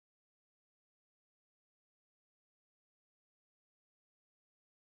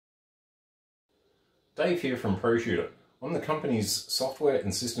Dave here from ProShooter. I'm the company's software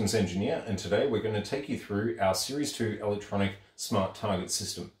and systems engineer, and today we're going to take you through our Series 2 electronic smart target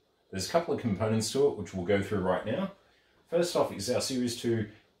system. There's a couple of components to it which we'll go through right now. First off is our Series 2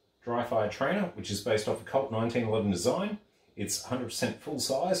 dry fire trainer, which is based off a Colt 1911 design. It's 100% full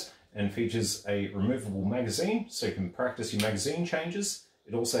size and features a removable magazine, so you can practice your magazine changes.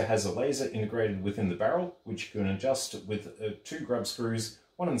 It also has a laser integrated within the barrel, which you can adjust with 2 grub screws,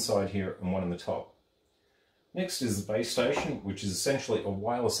 one on the side here and one on the top. Next is the base station, which is essentially a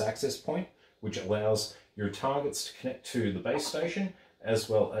wireless access point, which allows your targets to connect to the base station, as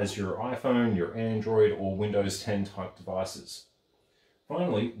well as your iPhone, your Android or Windows 10 type devices.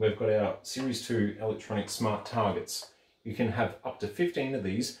 Finally, we've got our Series 2 electronic smart targets. You can have up to 15 of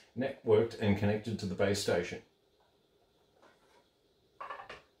these networked and connected to the base station.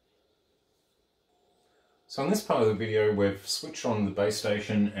 So in this part of the video, we've switched on the base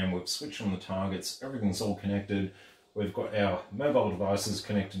station and we've switched on the targets. Everything's all connected. We've got our mobile devices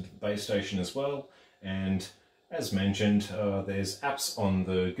connected to the base station as well. And as mentioned, there's apps on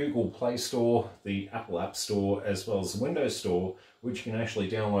the Google Play Store, the Apple App Store, as well as the Windows Store, which you can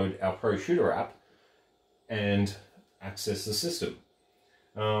actually download our ProShooter app and access the system.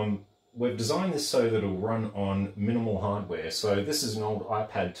 We've designed this so that it'll run on minimal hardware. So this is an old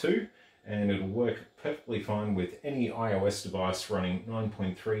iPad 2. And it'll work perfectly fine with any iOS device running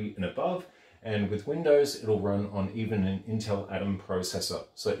 9.3 and above, and with Windows it'll run on even an Intel Atom processor,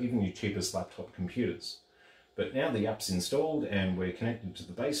 so even your cheapest laptop computers. But now the app's installed and we're connected to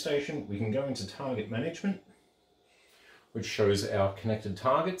the base station, we can go into target management, which shows our connected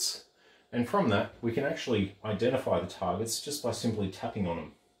targets, and from that we can actually identify the targets just by simply tapping on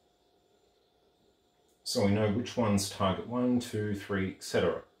them. So we know which one's target 1, 2, 3,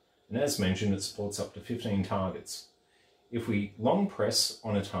 etc. And as mentioned, it supports up to 15 targets. If we long press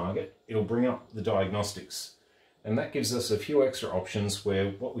on a target, it'll bring up the diagnostics. And that gives us a few extra options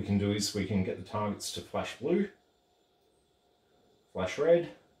where what we can do is we can get the targets to flash blue, flash red.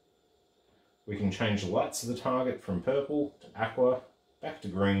 We can change the lights of the target from purple to aqua, back to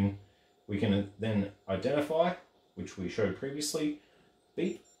green. We can then identify, which we showed previously,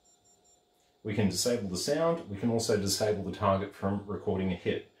 beep. We can disable the sound. We can also disable the target from recording a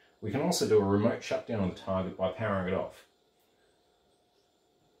hit. We can also do a remote shutdown of the target by powering it off.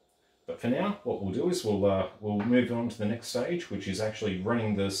 But for now, what we'll do is we'll move on to the next stage, which is actually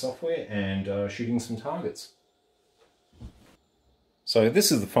running the software and shooting some targets. So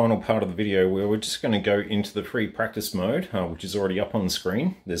this is the final part of the video where we're just going to go into the free practice mode, which is already up on the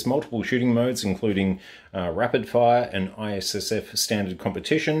screen. There's multiple shooting modes, including rapid fire and ISSF standard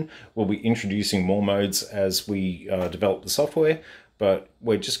competition. We'll be introducing more modes as we develop the software. But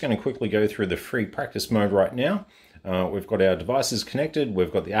we're just going to quickly go through the free practice mode right now. We've got our devices connected,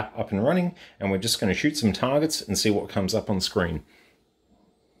 we've got the app up and running, and we're just going to shoot some targets and see what comes up on screen.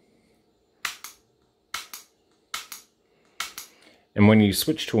 And when you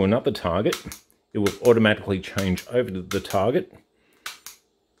switch to another target, it will automatically change over to the target,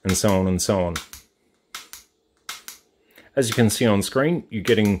 and so on and so on. As you can see on screen, you're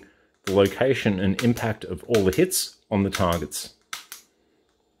getting the location and impact of all the hits on the targets.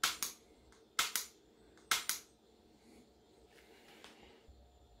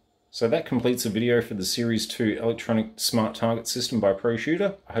 So that completes the video for the Series 2 Electronic Smart Target System by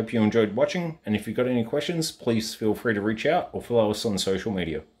ProShooter. I hope you enjoyed watching, and if you've got any questions, please feel free to reach out or follow us on social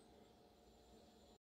media.